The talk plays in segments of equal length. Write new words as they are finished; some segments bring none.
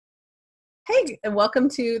Hey, and welcome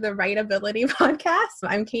to the Writability Podcast.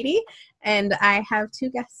 I'm Katie, and I have two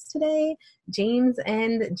guests today, James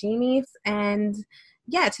and Jamie. And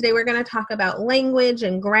today we're going to talk about language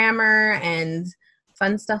and grammar and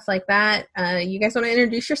fun stuff like that. You guys want to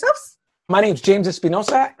introduce yourselves? My name is James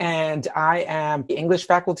Espinosa, and I am English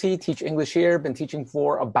faculty, teach English here. Been teaching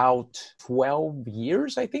for about 12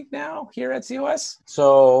 years, I think now, here at COS.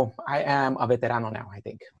 So I am a veterano now, I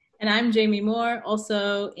think. And I'm Jamie Moore,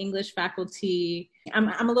 also English faculty.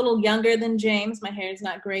 I'm a little younger than James. My hair is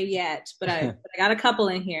not gray yet, but I got a couple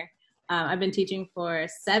in here. I've been teaching for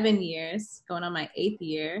 7 years, going on my 8th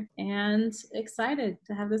year, and excited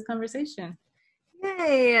to have this conversation.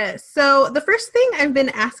 Yay! So the first thing I've been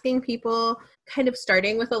asking people, kind of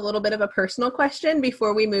starting with a little bit of a personal question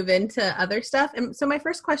before we move into other stuff. And so my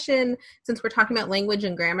first question, since we're talking about language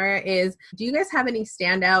and grammar, is do you guys have any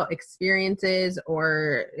standout experiences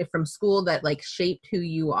or from school that like shaped who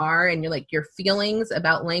you are and your feelings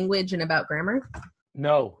about language and about grammar?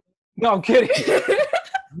 No, I'm kidding.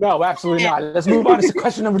 No, absolutely not. Let's move on to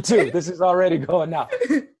question number 2. This is already going now.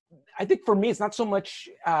 I think for me, it's not so much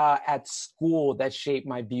at school that shaped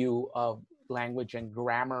my view of language and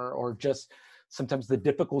grammar, or just sometimes the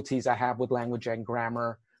difficulties I have with language and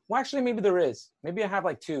grammar. Well, actually, maybe there is. Maybe I have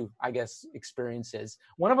like 2, I guess, experiences.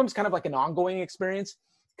 One of them is kind of like an ongoing experience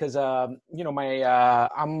because,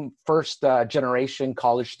 I'm first generation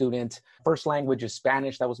college student. First language is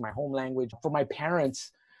Spanish. That was my home language. For my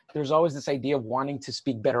parents, there's always this idea of wanting to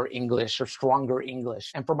speak better English or stronger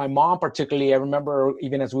English. And for my mom particularly, I remember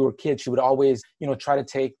even as we were kids, she would always, try to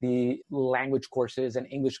take the language courses and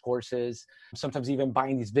English courses, sometimes even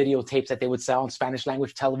buying these videotapes that they would sell on Spanish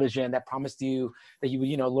language television that promised you that you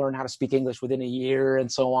would, learn how to speak English within a year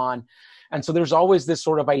and so on. And so there's always this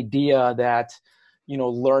sort of idea that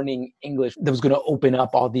learning English that was going to open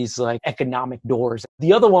up all these like economic doors.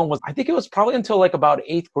 The other one was, I think it was probably until like about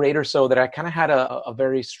 8th grade or so that I kind of had a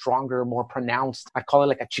very stronger, more pronounced, I call it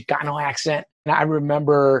like a Chicano accent. And I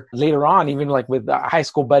remember later on, even like with high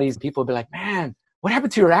school buddies, people would be like, man, what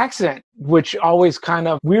happened to your accent? Which always kind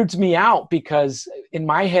of weirds me out because in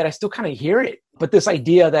my head, I still kind of hear it. But this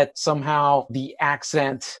idea that somehow the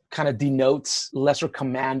accent kind of denotes lesser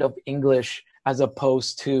command of English as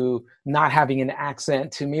opposed to not having an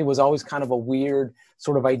accent, to me was always kind of a weird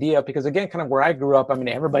sort of idea because, again, kind of where I grew up, I mean,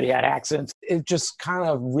 everybody had accents. It just kind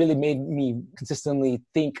of really made me consistently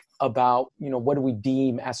think about, what do we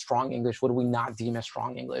deem as strong English? What do we not deem as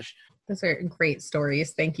strong English? Those are great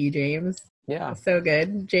stories. Thank you, James. Yeah. So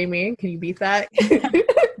good. Jamie, can you beat that?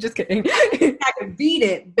 Just kidding. I could beat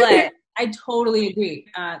it, but I totally agree.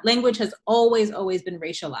 Language has always been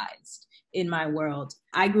racialized in my world.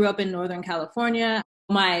 I grew up in Northern California.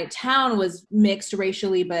 My town was mixed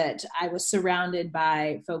racially, but I was surrounded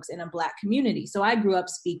by folks in a Black community. So I grew up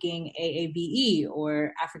speaking AAVE,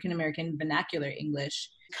 or African American Vernacular English.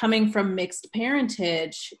 Coming from mixed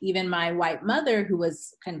parentage, even my white mother, who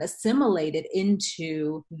was kind of assimilated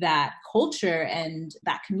into that culture and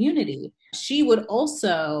that community, she would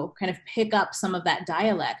also kind of pick up some of that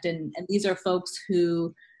dialect. And these are folks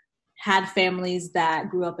who had families that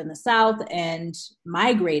grew up in the South and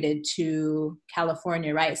migrated to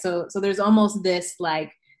California, right? So there's almost this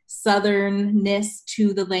like Southernness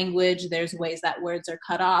to the language. There's ways that words are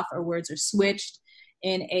cut off or words are switched.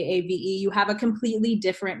 In AAVE, you have a completely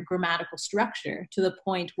different grammatical structure to the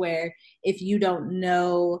point where if you don't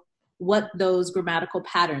know what those grammatical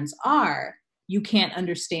patterns are, you can't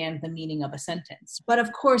understand the meaning of a sentence. But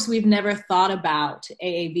of course, we've never thought about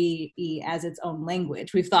AAVE as its own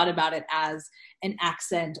language. We've thought about it as an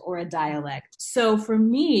accent or a dialect. So for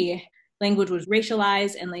me, language was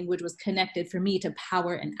racialized and language was connected for me to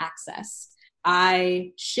power and access.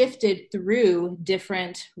 I shifted through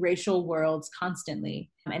different racial worlds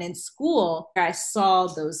constantly. And in school, I saw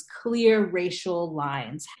those clear racial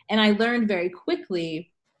lines. And I learned very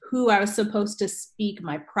quickly who I was supposed to speak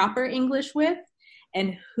my proper English with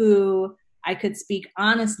and who I could speak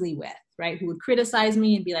honestly with, right? Who would criticize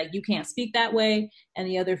me and be like, you can't speak that way. And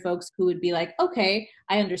the other folks who would be like, okay,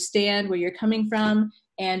 I understand where you're coming from.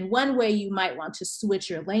 And one way you might want to switch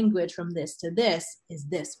your language from this to this is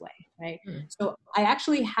this way, right? So I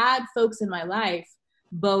actually had folks in my life,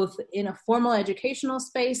 both in a formal educational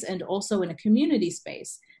space and also in a community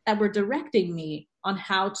space, that were directing me on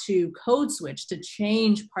how to code switch, to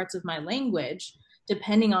change parts of my language,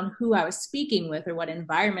 depending on who I was speaking with or what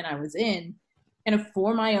environment I was in, kind of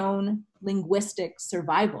for my own linguistic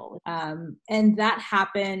survival. And that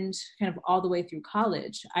happened kind of all the way through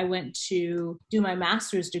college. I went to do my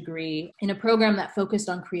master's degree in a program that focused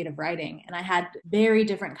on creative writing. And I had very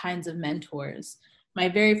different kinds of mentors My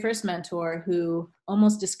very first mentor, who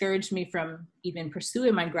almost discouraged me from even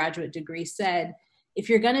pursuing my graduate degree, said, if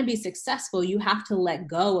you're going to be successful, you have to let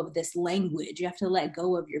go of this language. You have to let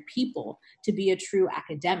go of your people to be a true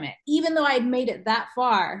academic. Even though I'd made it that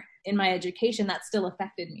far in my education, that still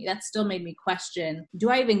affected me. That still made me question, do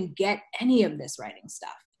I even get any of this writing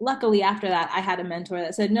stuff? Luckily, after that, I had a mentor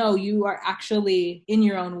that said, no, you are actually in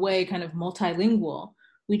your own way kind of multilingual.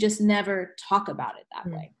 We just never talk about it that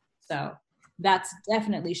way. So that's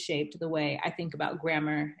definitely shaped the way I think about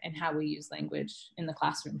grammar and how we use language in the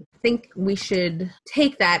classroom. I think we should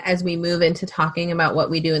take that as we move into talking about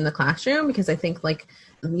what we do in the classroom, because I think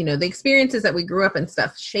the experiences that we grew up and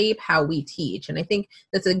stuff shape how we teach. And I think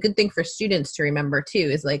that's a good thing for students to remember too,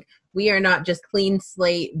 is we are not just clean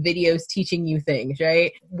slate videos teaching you things,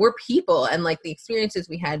 right? We're people, and the experiences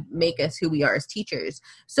we had make us who we are as teachers.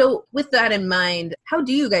 So with that in mind, how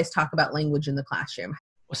do you guys talk about language in the classroom?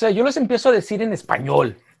 O sea, yo les empiezo a decir en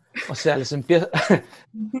español. O sea, les empiezo,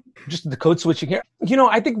 just the code switching here.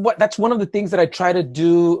 I think that's one of the things that I try to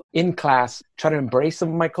do in class, try to embrace some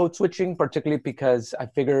of my code switching, particularly because I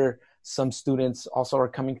figure some students also are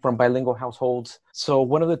coming from bilingual households. So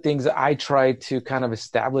one of the things that I try to kind of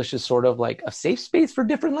establish is sort of a safe space for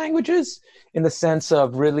different languages, in the sense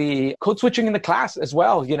of really code switching in the class as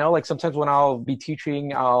well. Sometimes when I'll be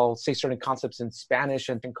teaching, I'll say certain concepts in Spanish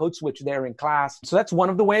and code switch there in class. So that's one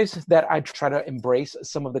of the ways that I try to embrace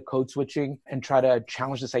some of the code switching and try to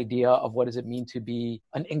challenge this idea of what does it mean to be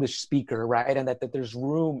an English speaker, right? And that there's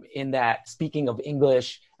room in that speaking of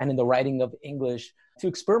English and in the writing of English to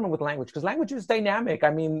experiment with language, because language is dynamic. I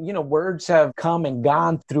mean, words have come and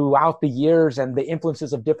gone throughout the years and the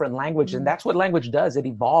influences of different language. And that's what language does. It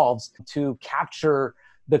evolves to capture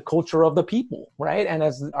the culture of the people, right? And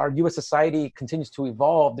as our U.S. society continues to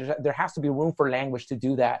evolve, there has to be room for language to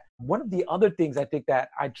do that. One of the other things I think that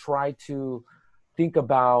I try to think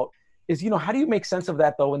about is, how do you make sense of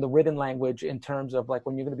that, though, in the written language, in terms of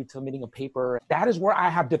when you're going to be submitting a paper? That is where I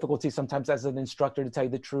have difficulty sometimes as an instructor, to tell you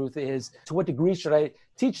the truth, is to what degree should I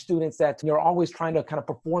teach students that you're always trying to kind of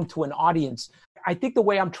perform to an audience? I think the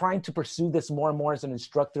way I'm trying to pursue this more and more as an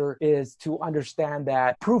instructor is to understand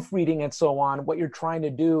that proofreading and so on, what you're trying to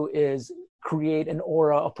do is create an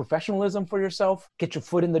aura of professionalism for yourself, get your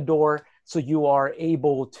foot in the door, so you are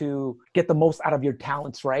able to get the most out of your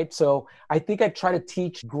talents, right? So I think I try to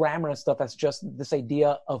teach grammar and stuff as just this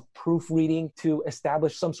idea of proofreading to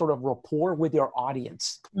establish some sort of rapport with your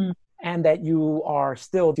audience. And that you are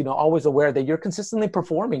still, always aware that you're consistently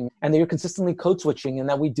performing and that you're consistently code switching, and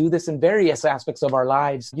that we do this in various aspects of our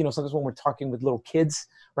lives. Sometimes when we're talking with little kids,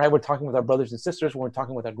 right? We're talking with our brothers and sisters, when we're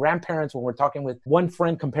talking with our grandparents, when we're talking with one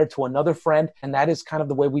friend compared to another friend. And that is kind of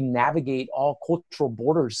the way we navigate all cultural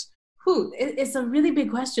borders. It's a really big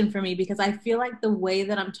question for me, because I feel like the way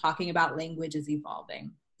that I'm talking about language is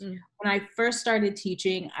evolving. When I first started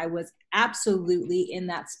teaching, I was absolutely in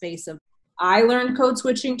that space of, I learned code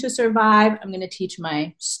switching to survive. I'm going to teach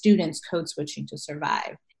my students code switching to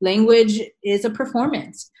survive. Language is a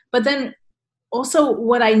performance. But then also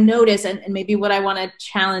what I notice, and maybe what I want to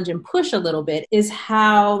challenge and push a little bit, is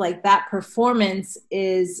how that performance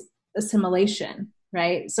is assimilation.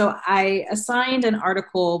 Right? So I assigned an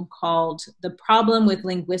article called The Problem with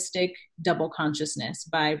Linguistic Double Consciousness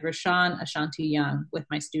by Rashan Ashanti Young with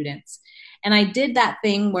my students. And I did that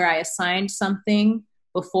thing where I assigned something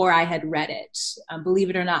before I had read it. Believe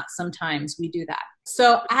it or not, sometimes we do that.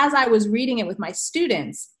 So as I was reading it with my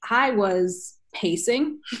students, I was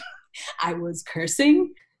pacing, I was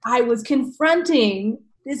cursing, I was confronting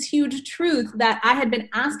this huge truth that I had been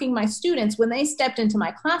asking my students when they stepped into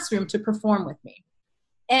my classroom to perform with me.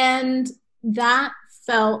 And that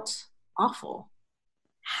felt awful.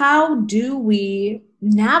 How do we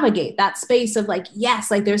navigate that space of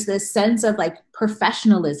there's this sense of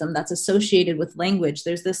professionalism that's associated with language.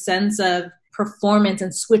 There's this sense of performance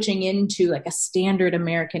and switching into a standard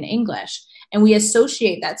American English. And we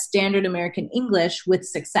associate that standard American English with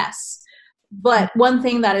success. But one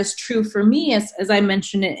thing that is true for me, as I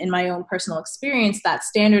mentioned it in my own personal experience, that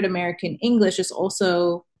standard American English is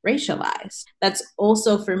also racialized. That's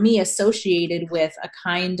also for me associated with a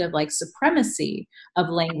kind of supremacy of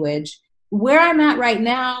language. Where I'm at right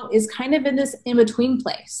now is kind of in this in-between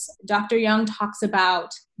place. Dr. Young talks about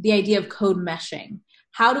the idea of code meshing.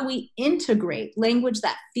 How do we integrate language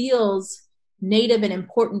that feels native and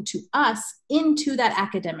important to us into that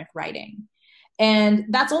academic writing? And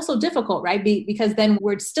that's also difficult, right? Because then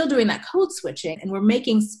we're still doing that code switching, and we're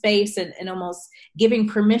making space and almost giving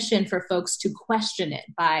permission for folks to question it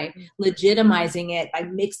by legitimizing it, by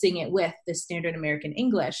mixing it with the standard American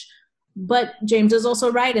English. But James is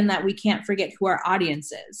also right in that we can't forget who our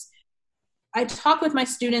audience is. I talk with my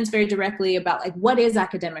students very directly about like, what is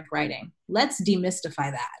academic writing? Let's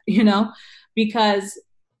demystify that, because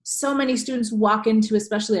so many students walk into,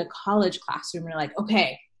 especially a college classroom, and are like,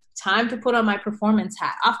 okay, time to put on my performance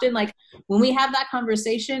hat. Often, like when we have that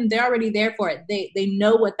conversation, they're already there for it. They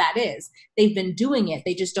know what that is. They've been doing it.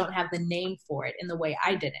 They just don't have the name for it in the way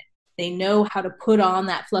I did it. They know how to put on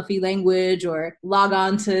that fluffy language or log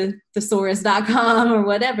on to thesaurus.com or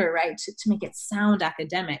whatever, right, to make it sound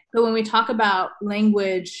academic. But when we talk about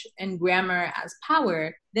language and grammar as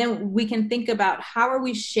power, then we can think about how are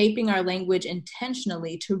we shaping our language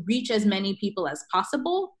intentionally to reach as many people as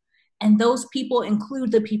possible. And those people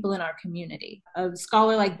include the people in our community. A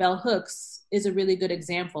scholar like Bell Hooks is a really good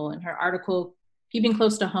example. In her article, Keeping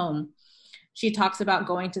Close to Home, she talks about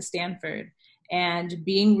going to Stanford and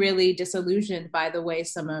being really disillusioned by the way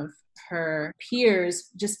some of her peers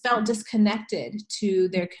just felt disconnected to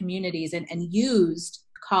their communities and used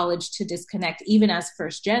college to disconnect even as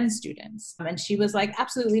first-gen students. And she was like,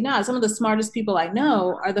 absolutely not. Some of the smartest people I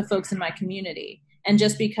know are the folks in my community. And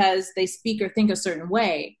just because they speak or think a certain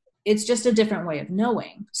way, it's just a different way of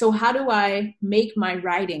knowing. So how do I make my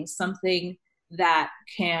writing something that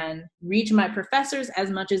can reach my professors as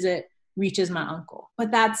much as it reaches my uncle?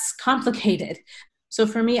 But that's complicated. So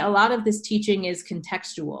for me, a lot of this teaching is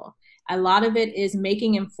contextual. A lot of it is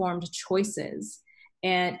making informed choices.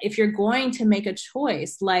 And if you're going to make a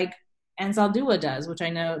choice like Anzaldúa does, which I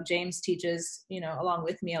know James teaches, along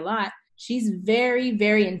with me a lot, she's very,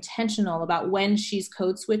 very intentional about when she's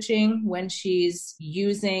code switching, when she's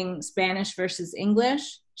using Spanish versus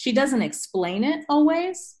English. She doesn't explain it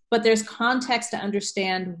always, but there's context to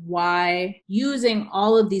understand why using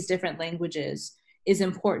all of these different languages is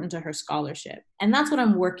important to her scholarship. And that's what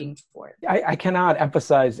I'm working for. I cannot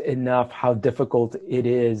emphasize enough how difficult it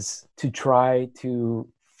is to try to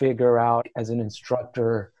figure out as an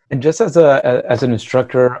instructor, and just as an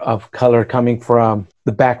instructor of color coming from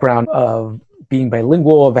the background of being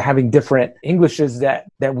bilingual, of having different Englishes that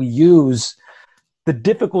we use, the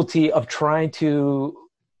difficulty of trying to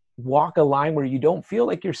walk a line where you don't feel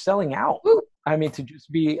like you're selling out. I mean, to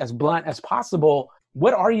just be as blunt as possible,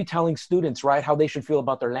 what are you telling students, right? How they should feel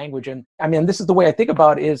about their language? And I mean, this is the way I think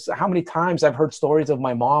about it, is how many times I've heard stories of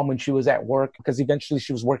my mom when she was at work, because eventually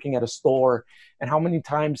she was working at a store. And how many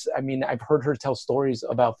times, I mean, I've heard her tell stories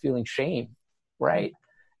about feeling shame, right?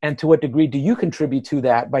 And to what degree do you contribute to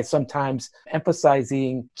that by sometimes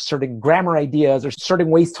emphasizing certain grammar ideas or certain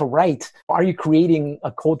ways to write? Are you creating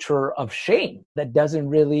a culture of shame that doesn't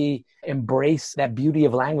really embrace that beauty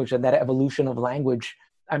of language and that evolution of language?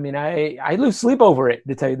 I mean, I lose sleep over it,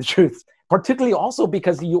 to tell you the truth, particularly also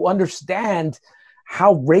because you understand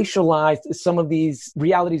how racialized some of these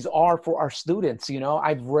realities are for our students.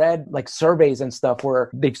 I've read like surveys and stuff where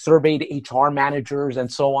they've surveyed HR managers and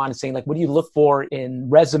so on, saying like, what do you look for in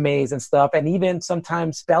resumes and stuff? And even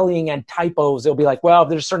sometimes spelling and typos, they'll be like, well, if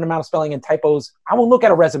there's a certain amount of spelling and typos, I won't look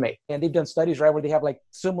at a resume. And they've done studies, right, where they have like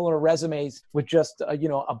similar resumes with just,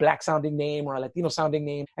 a black sounding name or a Latino sounding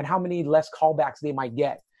name, and how many less callbacks they might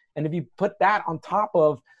get. And if you put that on top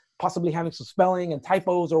of possibly having some spelling and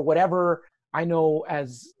typos or whatever, I know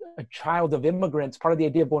as a child of immigrants, part of the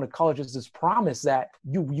idea of going to college is this promise that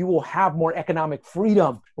you will have more economic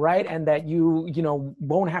freedom, right? And that you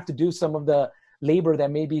won't have to do some of the labor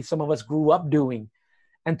that maybe some of us grew up doing.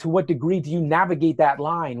 And to what degree do you navigate that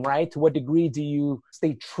line, right? To what degree do you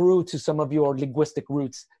stay true to some of your linguistic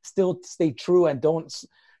roots, still stay true and don't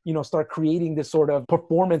start creating this sort of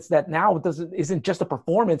performance that now isn't just a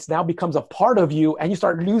performance, now becomes a part of you, and you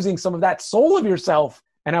start losing some of that soul of yourself.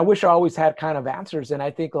 And I wish I always had kind of answers. And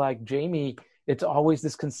I think like Jamie, it's always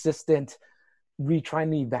this consistent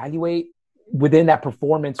trying to evaluate within that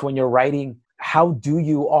performance when you're writing, how do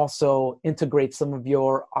you also integrate some of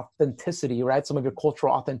your authenticity, right? Some of your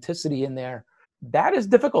cultural authenticity in there. That is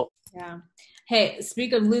difficult. Yeah. Hey,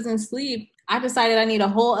 speak of losing sleep, I decided I need a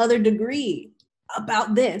whole other degree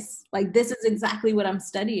about this. Like, this is exactly what I'm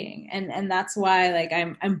studying. And that's why like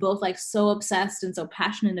I'm both like so obsessed and so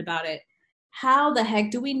passionate about it. How the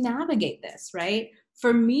heck do we navigate this, right?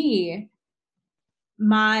 For me,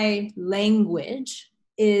 my language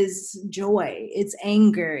is joy, it's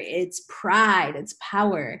anger, it's pride, it's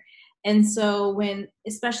power. And so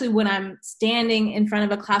especially when I'm standing in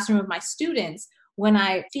front of a classroom of my students, when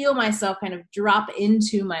I feel myself kind of drop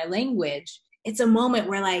into my language, it's a moment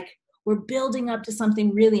where like, we're building up to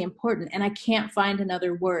something really important and I can't find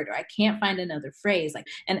another word or I can't find another phrase.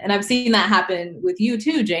 And I've seen that happen with you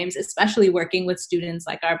too, James, especially working with students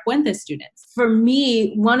like our Puente students. For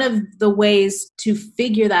me, one of the ways to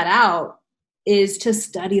figure that out is to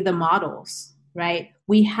study the models, right?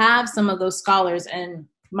 We have some of those scholars, and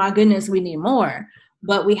my goodness, we need more.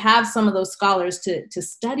 But we have some of those scholars to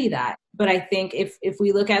study that. But I think if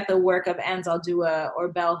we look at the work of Anne Zaldua or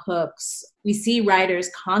Bell Hooks, we see writers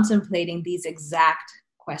contemplating these exact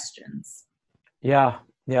questions. Yeah.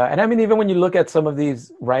 Yeah. And I mean, even when you look at some of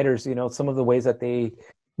these writers, some of the ways that they,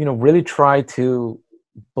 really try to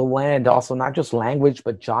blend also not just language,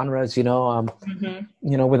 but genres, with Anne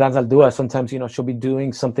Zaldua, sometimes, she'll be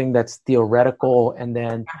doing something that's theoretical and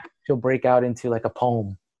then she'll break out into like a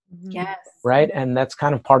poem. Yes. Right. And that's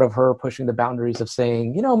kind of part of her pushing the boundaries of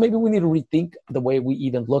saying, maybe we need to rethink the way we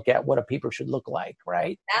even look at what a paper should look like.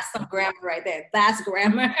 Right. That's some grammar right there. That's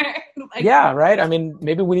grammar. Yeah. Right. I mean,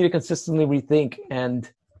 maybe we need to consistently rethink.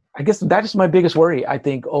 And I guess that's my biggest worry, I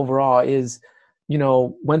think, overall is,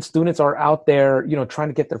 when students are out there, trying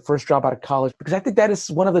to get their first job out of college, because I think that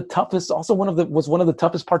is one of the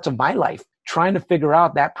toughest parts of my life, trying to figure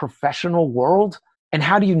out that professional world. And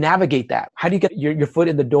how do you navigate that? How do you get your foot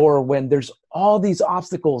in the door when there's all these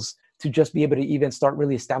obstacles to just be able to even start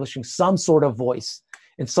really establishing some sort of voice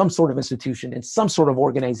in some sort of institution, in some sort of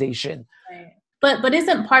organization? Right. But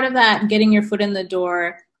isn't part of that getting your foot in the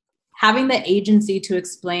door, having the agency to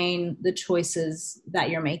explain the choices that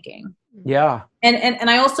you're making? Yeah. And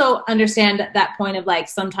I also understand that point of like,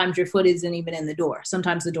 sometimes your foot isn't even in the door.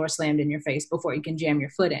 Sometimes the door slammed in your face before you can jam your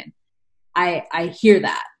foot in. I hear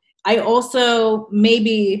that. I also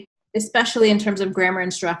maybe, especially in terms of grammar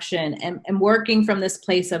instruction and working from this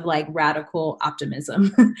place of like radical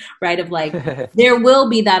optimism, right? Of like, there will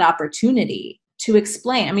be that opportunity to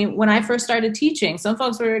explain. I mean, when I first started teaching, some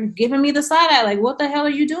folks were giving me the side eye, like, what the hell are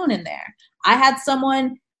you doing in there? I had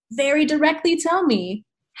someone very directly tell me,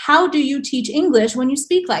 how do you teach English when you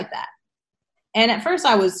speak like that? And at first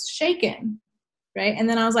I was shaken, right? And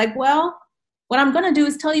then I was like, well, what I'm going to do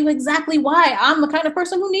is tell you exactly why I'm the kind of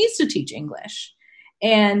person who needs to teach English.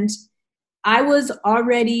 And I was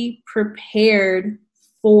already prepared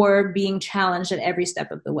for being challenged at every step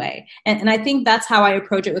of the way. And I think that's how I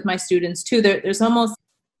approach it with my students too. There's almost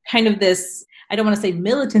kind of this, I don't want to say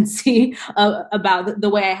militancy about the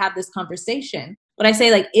way I have this conversation, but I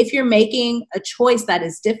say like, if you're making a choice that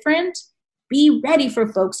is different, be ready for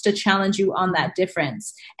folks to challenge you on that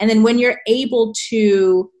difference. And then when you're able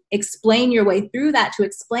to explain your way through that, to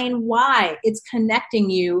explain why it's connecting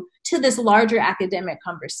you to this larger academic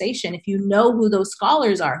conversation, if you know who those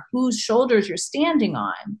scholars are, whose shoulders you're standing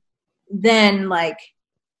on, then like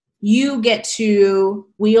you get to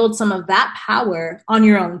wield some of that power on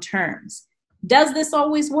your own terms. Does this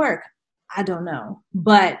always work? I don't know.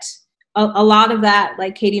 But a lot of that,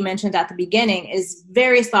 like Katie mentioned at the beginning, is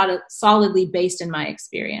very solidly based in my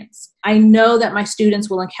experience. I know that my students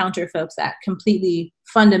will encounter folks that completely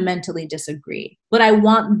fundamentally disagree, but I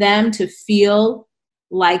want them to feel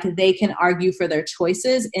like they can argue for their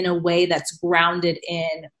choices in a way that's grounded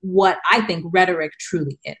in what I think rhetoric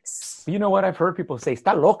truly is. You know what? I've heard people say,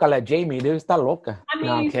 está loca la Jamie, dude, está loca. I mean,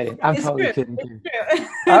 no, I'm kidding. I'm totally kidding.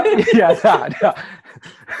 Yeah.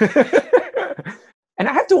 And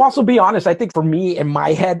I have to also be honest, I think for me, in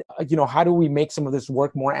my head, how do we make some of this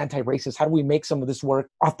work more anti-racist? How do we make some of this work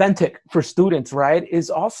authentic for students, right? Is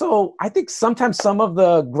also, I think sometimes some of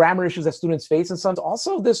the grammar issues that students face and some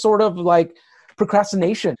also this sort of like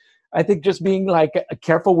procrastination. I think just being like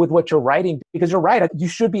careful with what you're writing, because you're right. You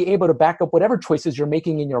should be able to back up whatever choices you're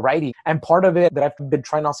making in your writing. And part of it that I've been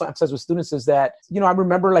trying to also emphasize with students is that, I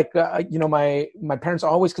remember like, my parents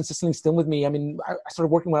always consistently instilled with me. I mean, I started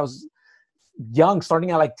working when I was young,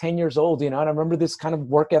 starting at like 10 years old, and I remember this kind of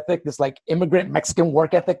work ethic, this like immigrant Mexican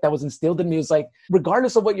work ethic that was instilled in me. It was like,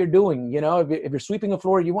 regardless of what you're doing, if you're sweeping a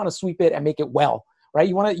floor, you want to sweep it and make it well, right?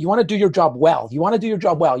 You want to do your job well. You want to do your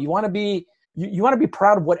job well. You want to be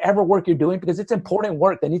proud of whatever work you're doing, because it's important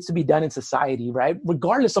work that needs to be done in society, right?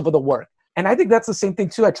 Regardless of the work. And I think that's the same thing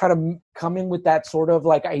too. I try to come in with that sort of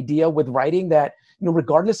like idea with writing that,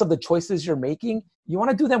 regardless of the choices you're making, you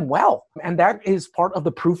want to do them well. And that is part of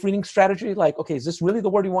the proofreading strategy. Like, okay, is this really the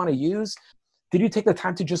word you want to use? Did you take the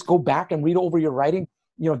time to just go back and read over your writing?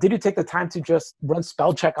 Did you take the time to just run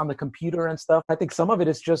spell check on the computer and stuff? I think some of it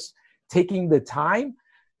is just taking the time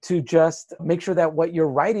to just make sure that what you're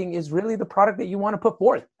writing is really the product that you want to put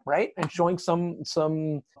forth, right? And showing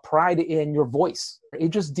some pride in your voice. It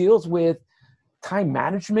just deals with time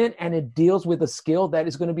management, and it deals with a skill that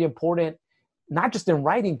is going to be important, not just in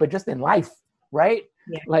writing, but just in life, right?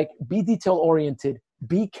 Yeah. Like, be detail oriented,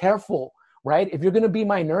 be careful, right? If you're going to be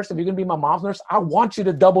my nurse, if you're going to be my mom's nurse, I want you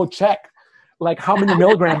to double check like how many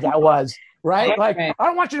milligrams that was. Right? Like, I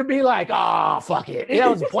don't want you to be like, oh, fuck it. It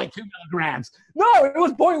was 0.2 milligrams. No, it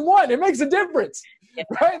was 0.1. It makes a difference.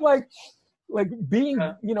 Right? Like being,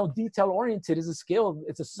 detail oriented is a skill.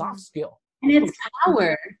 It's a soft skill. And it's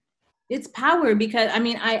power. It's power because, I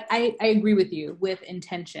mean, I agree with you with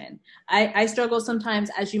intention. I struggle sometimes,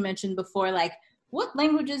 as you mentioned before, like, what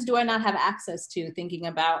languages do I not have access to? Thinking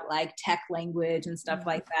about like tech language and stuff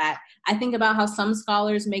like that. I think about how some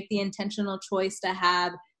scholars make the intentional choice to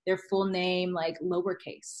have their full name like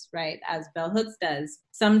lowercase, right? As Bell Hooks does.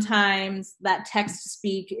 Sometimes that text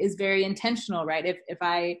speak is very intentional, right? If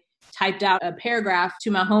I typed out a paragraph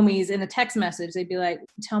to my homies in a text message, they'd be like,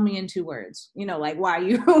 tell me in 2 words, you know, like, why are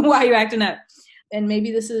you acting up? And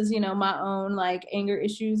maybe this is, you know, my own like anger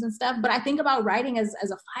issues and stuff. But I think about writing as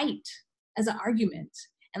a fight, as an argument,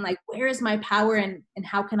 and like, where is my power and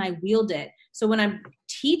how can I wield it? So when I'm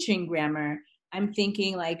teaching grammar, I'm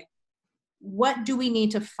thinking like, what do we need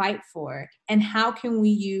to fight for? And how can we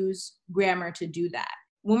use grammar to do that?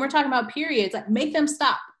 When we're talking about periods, like, make them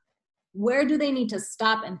stop. Where do they need to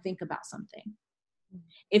stop and think about something?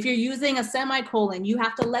 If you're using a semicolon, you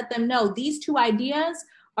have to let them know these 2 ideas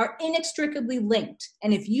are inextricably linked.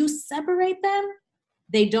 And if you separate them,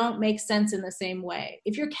 they don't make sense in the same way.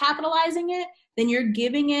 If you're capitalizing it, then you're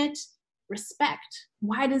giving it respect.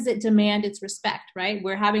 Why does it demand its respect, right?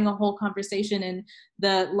 We're having a whole conversation in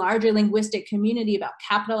the larger linguistic community about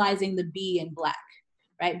capitalizing the B in Black,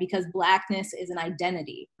 right? Because Blackness is an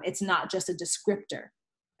identity. It's not just a descriptor.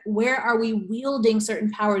 Where are we wielding certain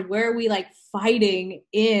powers? Where are we like fighting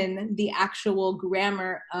in the actual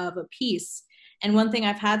grammar of a piece? And one thing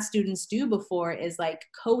I've had students do before is like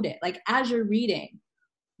code it. Like, as you're reading,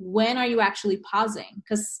 when are you actually pausing?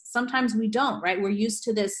 Because sometimes we don't, right? We're used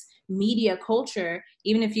to this media culture.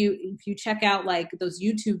 Even if you check out like those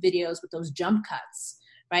YouTube videos with those jump cuts,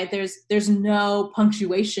 right? There's no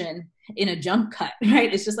punctuation in a jump cut,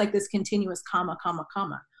 right? It's just like this continuous comma, comma,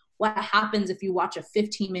 comma. What happens if you watch a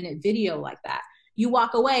 15-minute video like that? You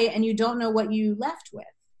walk away and you don't know what you left with.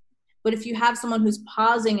 But if you have someone who's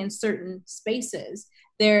pausing in certain spaces,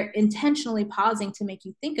 they're intentionally pausing to make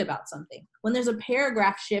you think about something. When there's a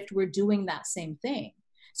paragraph shift, we're doing that same thing.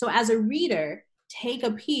 So as a reader, take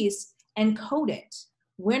a piece and code it.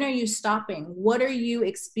 When are you stopping? What are you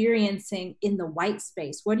experiencing in the white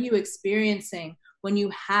space? What are you experiencing when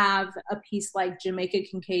you have a piece like Jamaica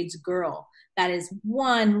Kincaid's Girl that is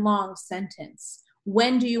one long sentence?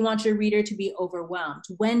 When do you want your reader to be overwhelmed?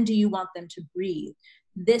 When do you want them to breathe?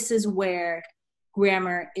 This is where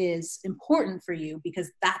grammar is important for you,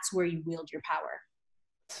 because that's where you wield your power.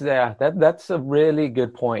 Yeah, that's a really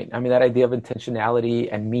good point. I mean, that idea of intentionality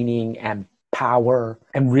and meaning and power,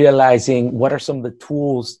 and realizing what are some of the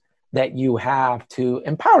tools that you have to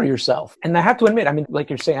empower yourself. And I have to admit, I mean, like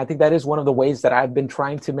you're saying, I think that is one of the ways that I've been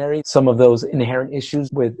trying to marry some of those inherent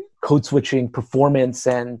issues with code switching, performance,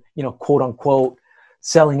 and, you know, quote unquote,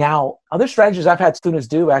 selling out. Other strategies I've had students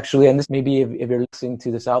do, actually, and this maybe if you're listening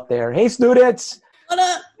to this out there, hey students, What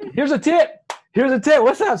up? Here's a tip.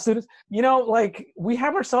 What's up, students? You know, like, we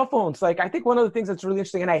have our cell phones. Like, I think one of the things that's really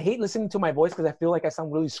interesting, and I hate listening to my voice because I feel like I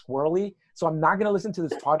sound really squirrely. So I'm not going to listen to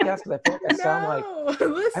this podcast because I feel like I sound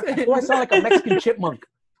I feel I sound like a Mexican chipmunk.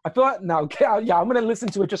 I feel like, no, yeah, I'm going to listen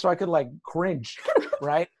to it just so I could like cringe,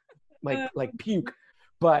 right? Like puke.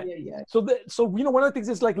 But so you know, one of the things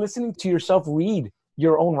is like listening to yourself read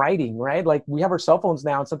your own writing, right? Like, we have our cell phones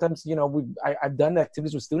now, and sometimes, you know, I've done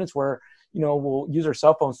activities with students where, you know, we'll use our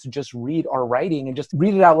cell phones to just read our writing and just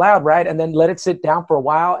read it out loud, right? And then let it sit down for a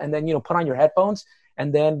while, and then, you know, put on your headphones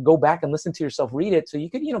and then go back and listen to yourself read it, so you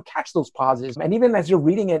could, you know, catch those pauses. And even as you're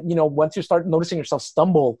reading it, you know, once you start noticing yourself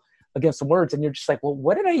stumble against some words and you're just like, well,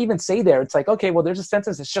 what did I even say there? It's like, okay, well, there's a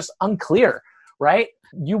sentence that's just unclear, right?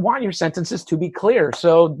 You want your sentences to be clear.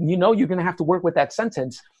 So, you know, you're going to have to work with that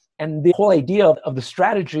sentence. And the whole idea of the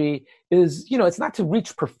strategy is, you know, it's not to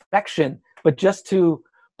reach perfection, but just to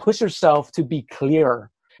push yourself to be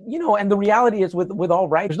clear. You know, and the reality is with all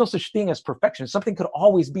writing, there's no such thing as perfection. Something could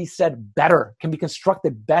always be said better, can be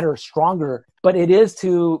constructed better, stronger, but it is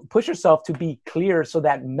to push yourself to be clear so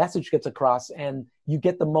that message gets across and you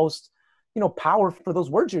get the most, you know, power for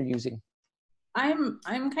those words you're using. I'm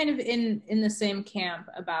kind of in the same camp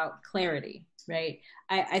about clarity, right?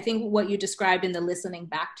 I think what you described in the listening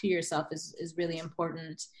back to yourself is really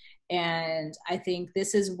important. And I think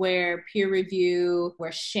this is where peer review,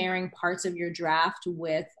 where sharing parts of your draft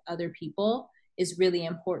with other people is really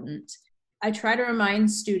important. I try to remind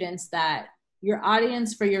students that your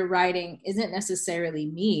audience for your writing isn't necessarily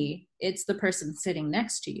me, it's the person sitting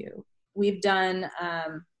next to you. We've done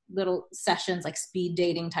little sessions, like speed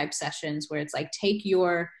dating type sessions, where it's like, take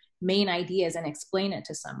your main ideas and explain it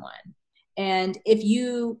to someone. And if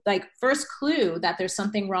you, like, first clue that there's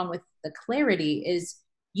something wrong with the clarity is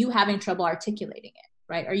you having trouble articulating it,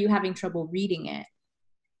 right? Are you having trouble reading it?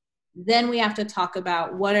 Then we have to talk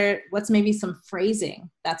about what's maybe some phrasing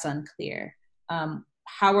that's unclear.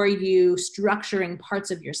 How are you structuring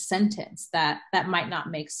parts of your sentence that might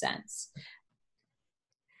not make sense?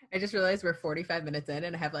 I just realized we're 45 minutes in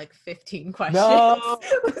and I have like 15 questions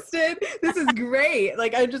listed. This is great.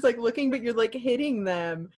 Like, I'm just like looking, but you're like hitting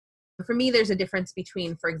them. For me, there's a difference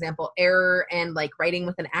between, for example, error and like writing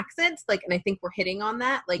with an accent. Like, and I think we're hitting on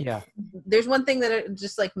that. Like, there's one thing that are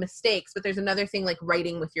just like mistakes, but there's another thing like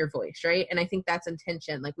writing with your voice, right? And I think that's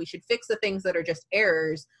intention. Like, we should fix the things that are just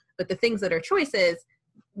errors, but the things that are choices,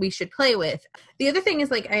 we should play with. The other thing is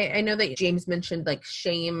like, I know that James mentioned like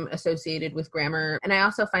shame associated with grammar. And I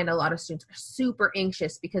also find a lot of students are super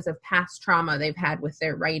anxious because of past trauma they've had with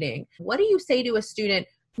their writing. What do you say to a student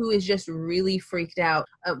who is just really freaked out?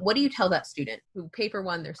 What do you tell that student who paper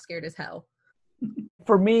one, they're scared as hell?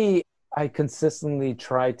 For me, I consistently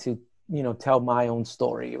try to, tell my own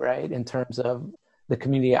story, right? In terms of the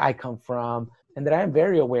community I come from, and that I am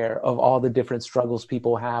very aware of all the different struggles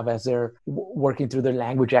people have as they're working through their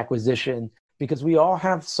language acquisition, because we all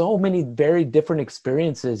have so many very different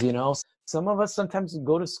experiences, Some of us sometimes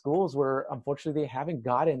go to schools where unfortunately they haven't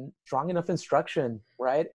gotten strong enough instruction,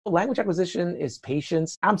 right? Language acquisition is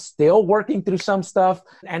patience. I'm still working through some stuff,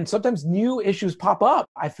 and sometimes new issues pop up.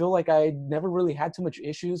 I feel like I never really had too much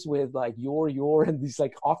issues with like your, and these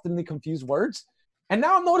like oftenly confused words. And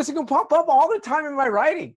now I'm noticing them pop up all the time in my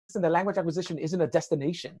writing. And the language acquisition isn't a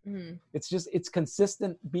destination. Mm-hmm. It's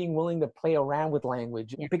consistent being willing to play around with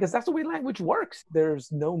language, because that's the way language works. There's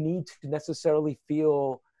no need to necessarily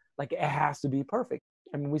feel like it has to be perfect.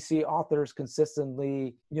 I mean, we see authors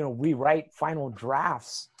consistently, rewrite final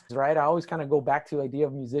drafts, right? I always kind of go back to the idea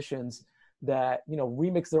of musicians that,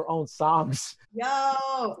 remix their own songs. Yeah,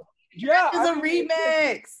 it's a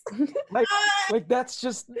remix. like that's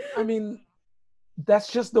just,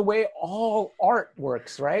 that's just the way all art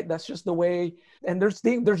works, right? That's just the way. And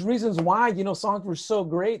there's reasons why, songs were so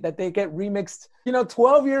great that they get remixed,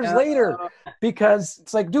 12 years later, because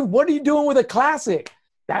it's like, dude, what are you doing with a classic?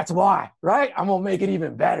 That's why, right? I'm going to make it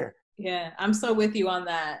even better. Yeah, I'm so with you on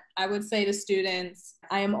that. I would say to students,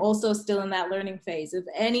 I am also still in that learning phase. If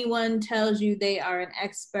anyone tells you they are an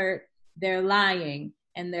expert, they're lying.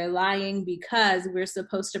 And they're lying because we're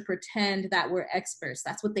supposed to pretend that we're experts.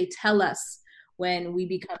 That's what they tell us when we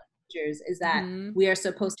become teachers, is that we are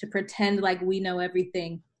supposed to pretend like we know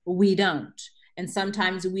everything. We don't. And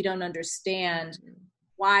sometimes we don't understand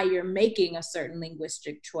why you're making a certain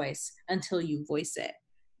linguistic choice until you voice it.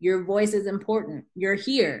 Your voice is important. You're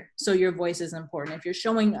here, so your voice is important. If you're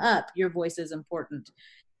showing up, your voice is important.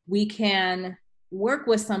 We can work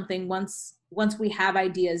with something once we have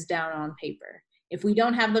ideas down on paper. If we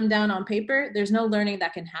don't have them down on paper, there's no learning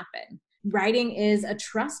that can happen. Writing is a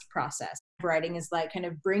trust process. Writing is like kind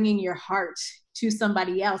of bringing your heart to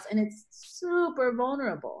somebody else, and it's super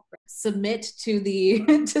vulnerable. Submit to the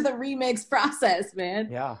remix process, man.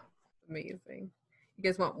 Yeah. Amazing. You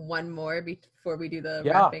guys want one more before we do the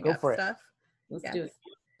wrapping up stuff? Let's do it.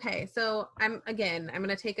 Okay, so I'm going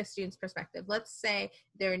to take a student's perspective. Let's say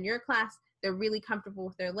they're in your class, they're really comfortable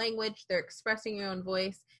with their language, they're expressing your own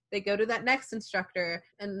voice. They go to that next instructor,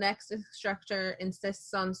 and the next instructor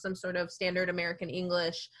insists on some sort of standard American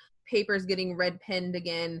English, papers getting red penned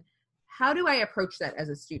again. How do I approach that as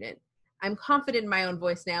a student? I'm confident in my own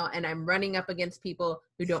voice now, and I'm running up against people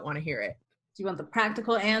who don't want to hear it. Do you want the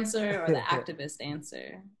practical answer or the activist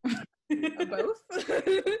answer? Both?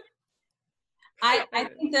 I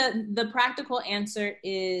think the practical answer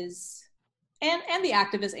is, and the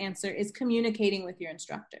activist answer is communicating with your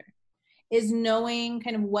instructor, is knowing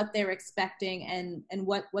kind of what they're expecting and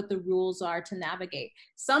what the rules are to navigate.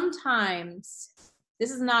 Sometimes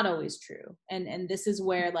this is not always true. And this is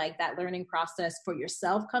where like that learning process for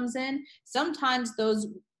yourself comes in. Sometimes those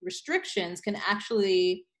restrictions can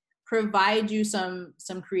actually provide you some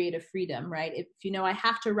creative freedom, right? If I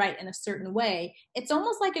have to write in a certain way, it's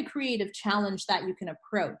almost like a creative challenge that you can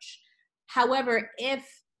approach. However, if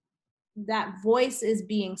that voice is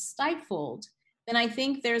being stifled, then I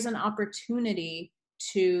think there's an opportunity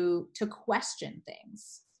to question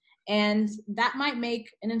things. And that might make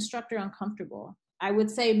an instructor uncomfortable. I would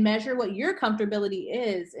say measure what your comfortability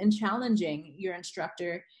is in challenging your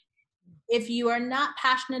instructor. If you are not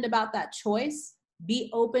passionate about that choice,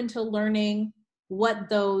 be open to learning what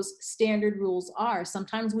those standard rules are.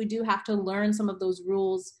 Sometimes we do have to learn some of those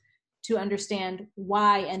rules to understand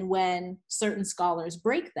why and when certain scholars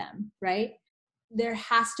break them, right? There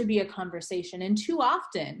has to be a conversation. And too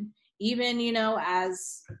often, even,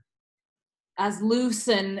 as loose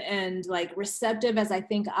and like receptive as I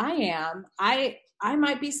think I am, I I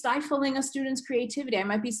might be stifling a student's creativity. I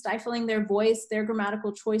might be stifling their voice, their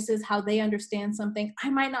grammatical choices, how they understand something. I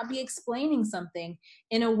might not be explaining something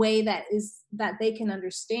in a way that they can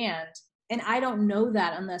understand. And I don't know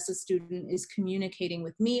that unless a student is communicating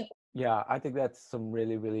with me. Yeah, I think that's some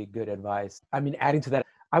really, really good advice. I mean, adding to that,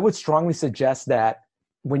 I would strongly suggest that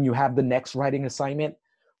when you have the next writing assignment,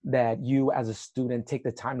 that you as a student take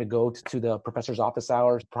the time to go to the professor's office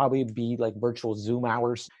hours, probably be like virtual Zoom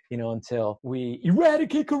hours, until we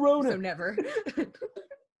eradicate Corona. So never.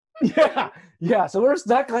 Yeah. So we're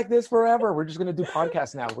stuck like this forever. We're just going to do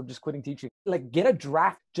podcasts now. We're just quitting teaching. Like, get a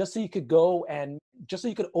draft just so you could go and just so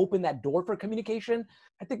you could open that door for communication.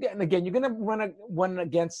 I think that, and again, you're going to run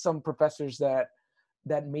against some professors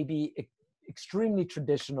that may be extremely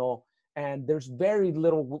traditional, and there's very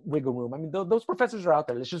little wiggle room. I mean, those professors are out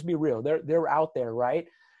there. Let's just be real. They're out there, right?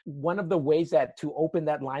 One of the ways that to open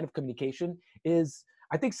that line of communication is,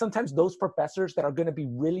 I think sometimes those professors that are going to be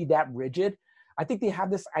really that rigid, I think they have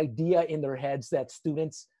this idea in their heads that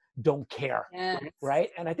students don't care, yes. right?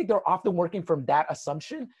 And I think they're often working from that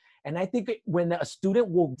assumption. And I think when a student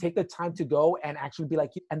will take the time to go and actually be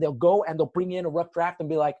like, and they'll go and they'll bring in a rough draft and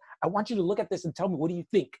be like, I want you to look at this and tell me, what do you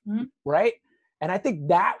think, right? And I think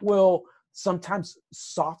that will sometimes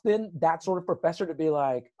soften that sort of professor to be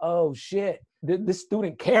like, oh shit, this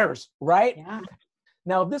student cares, right? Yeah.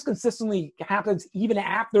 Now, if this consistently happens, even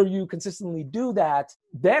after you consistently do that,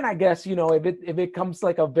 then I guess, if it comes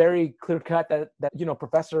like a very clear cut that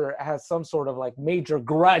professor has some sort of like major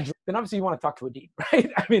grudge, then obviously you want to talk to a dean, right?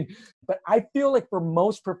 I mean, but I feel like for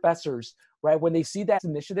most professors, right, when they see that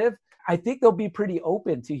initiative, I think they'll be pretty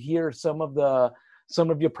open to hear some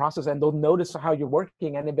of your process, and they'll notice how you're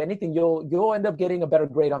working. And if anything, you'll end up getting a better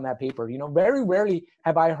grade on that paper. Very rarely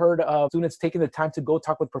have I heard of students taking the time to go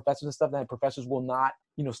talk with professors and stuff, that professors will not,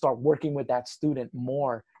 start working with that student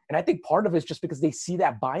more. And I think part of it is just because they see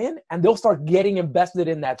that buy-in and they'll start getting invested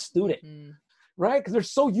in that student, right? Because they're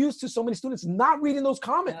so used to so many students not reading those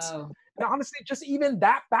comments. No. And honestly, just even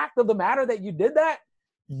that fact of the matter that you did that,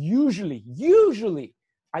 usually,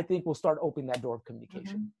 I think will start opening that door of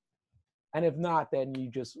communication. And if not, then you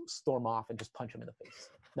just storm off and just punch them in the face.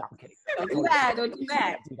 No, I'm kidding. Don't do that. Don't do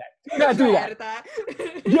that. Do not do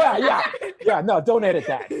that. Yeah. No, don't edit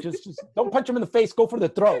that. Just don't punch them in the face. Go for the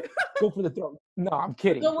throat. No, I'm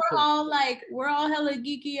kidding. So we're all hella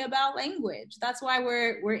geeky about language. That's why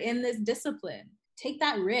we're in this discipline. Take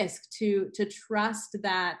that risk to trust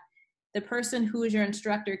that the person who is your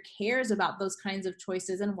instructor cares about those kinds of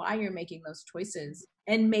choices and why you're making those choices.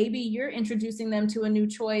 And maybe you're introducing them to a new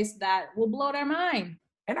choice that will blow their mind.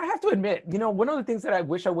 And I have to admit, one of the things that I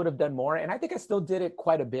wish I would have done more, and I think I still did it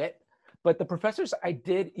quite a bit, but the professors I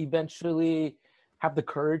did eventually have the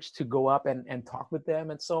courage to go up and talk with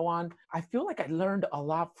them and so on. I feel like I learned a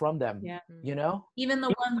lot from them, Even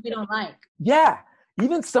the ones we don't like. Yeah.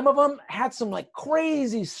 Even some of them had some like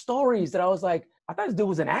crazy stories that I was like, I thought this dude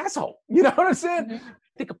was an asshole. You know what I'm saying? Mm-hmm.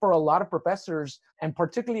 I think for a lot of professors, and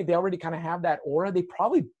particularly if they already kind of have that aura, they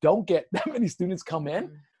probably don't get that many students come in.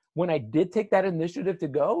 Mm-hmm. When I did take that initiative to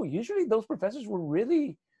go, usually those professors were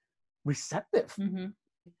really receptive. Mm-hmm.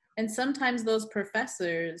 And sometimes those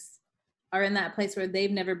professors are in that place where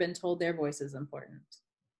they've never been told their voice is important.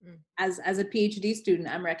 As a PhD student,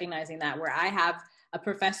 I'm recognizing that, where I have a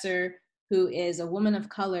professor who is a woman of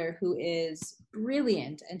color, who is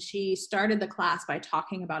brilliant. And she started the class by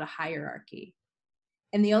talking about a hierarchy.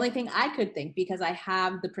 And the only thing I could think, because I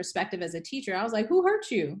have the perspective as a teacher, I was like, who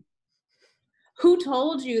hurt you? Who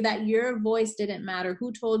told you that your voice didn't matter?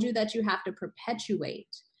 Who told you that you have to perpetuate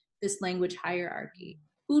this language hierarchy?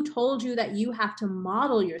 Who told you that you have to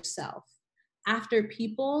model yourself after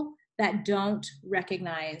people that don't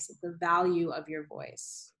recognize the value of your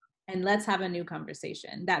voice? And let's have a new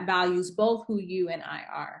conversation that values both who you and I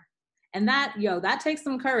are. And that takes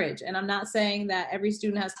some courage. And I'm not saying that every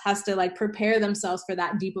student has to like prepare themselves for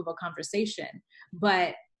that deep of a conversation.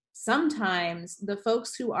 But sometimes the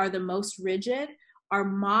folks who are the most rigid are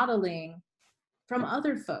modeling from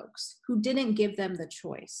other folks who didn't give them the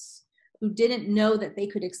choice, who didn't know that they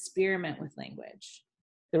could experiment with language.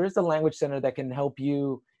 There is a language center that can help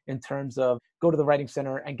you in terms of go to the writing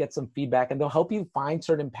center and get some feedback, and they'll help you find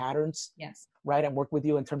certain patterns. Yes. Right, and work with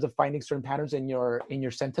you in terms of finding certain patterns in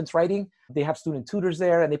your sentence writing. They have student tutors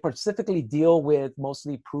there, and they specifically deal with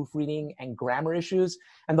mostly proofreading and grammar issues.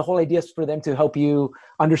 And the whole idea is for them to help you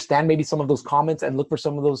understand maybe some of those comments and look for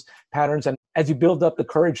some of those patterns. And as you build up the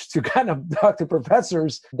courage to kind of talk to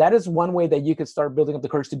professors, that is one way that you could start building up the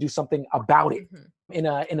courage to do something about it.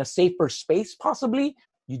 Mm-hmm. In a safer space, possibly.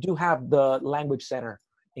 You do have the language center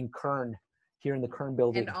in Kern, here in the Kern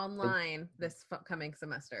building. And online this coming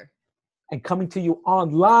semester. and coming to you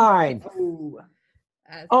online. Ooh.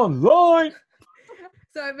 Online.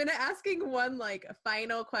 So I've been asking one like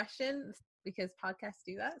final question because podcasts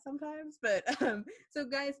do that sometimes. But so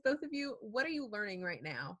guys, both of you, what are you learning right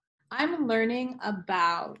now? I'm learning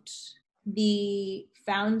about the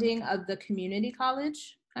founding of the community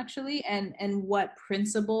college, actually, and what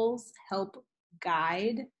principles help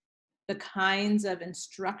guide the kinds of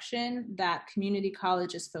instruction that community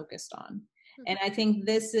college is focused on. And I think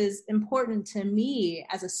this is important to me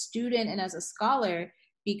as a student and as a scholar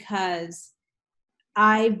because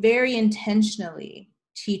I very intentionally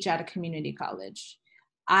teach at a community college.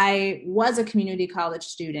 I was a community college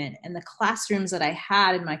student, and the classrooms that I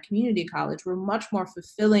had in my community college were much more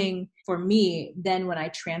fulfilling for me than when I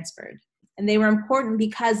transferred. And they were important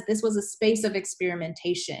because this was a space of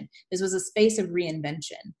experimentation. This was a space of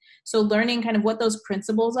reinvention. So learning kind of what those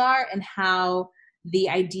principles are and how the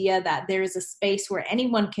idea that there is a space where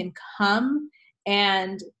anyone can come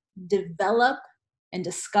and develop and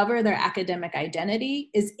discover their academic identity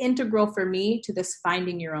is integral for me to this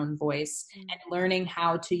finding your own voice and learning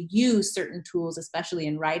how to use certain tools, especially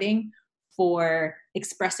in writing, for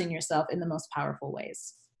expressing yourself in the most powerful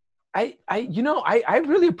ways. I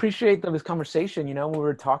really appreciate this conversation. You know, we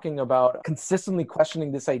were talking about consistently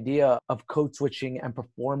questioning this idea of code switching and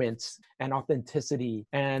performance and authenticity.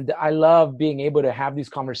 And I love being able to have these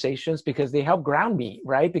conversations because they help ground me,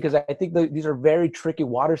 right? Because I think these are very tricky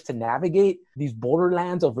waters to navigate, these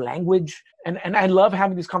borderlands of language. And I love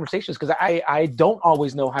having these conversations because I don't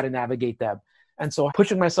always know how to navigate them. And so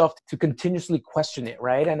pushing myself to continuously question it,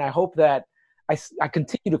 right? And I hope that I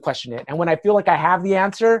continue to question it. And when I feel like I have the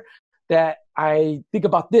answer, that I think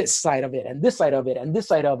about this side of it and this side of it and this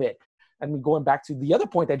side of it. And going back to the other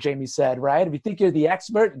point that Jamie said, right? If you think you're the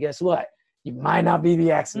expert, guess what? You might not be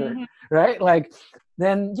the expert, right? Like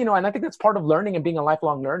then, you know, and I think that's part of learning and being a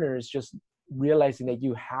lifelong learner is just realizing that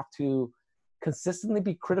you have to consistently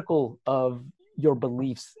be critical of your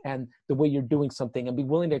beliefs and the way you're doing something and be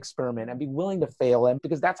willing to experiment and be willing to fail. And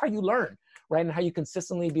because that's how you learn, right? And how you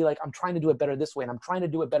consistently be like, I'm trying to do it better this way. And I'm trying to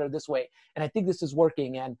do it better this way. And I think this is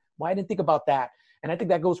working. And why I didn't think about that. And I think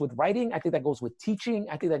that goes with writing. I think that goes with teaching.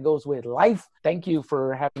 I think that goes with life. Thank you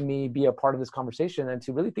for having me be a part of this conversation and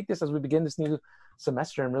to really think this as we begin this new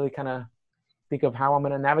semester and really kind of think of how I'm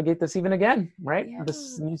going to navigate this even again, right? Yeah.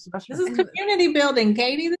 This new semester. This is community building,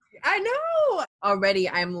 Katie. I know. Already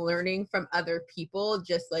I'm learning from other people,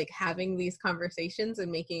 just like having these conversations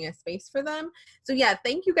and making a space for them. So yeah,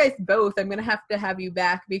 thank you guys both. I'm going to have you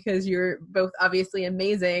back because you're both obviously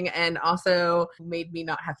amazing and also made me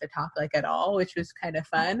not have to talk like at all, which was kind of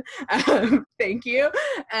fun. Thank you.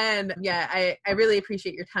 And yeah, I really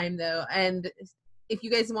appreciate your time though. And if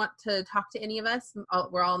you guys want to talk to any of us,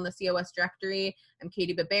 we're all in the COS directory. I'm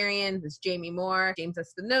Katie Barbarian. This is Jamie Moore, James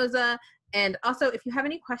Espinoza. And also, if you have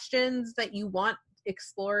any questions that you want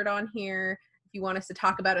explored on here, if you want us to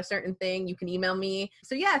talk about a certain thing, you can email me.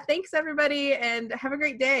 So yeah, thanks everybody and have a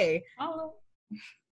great day. Oh.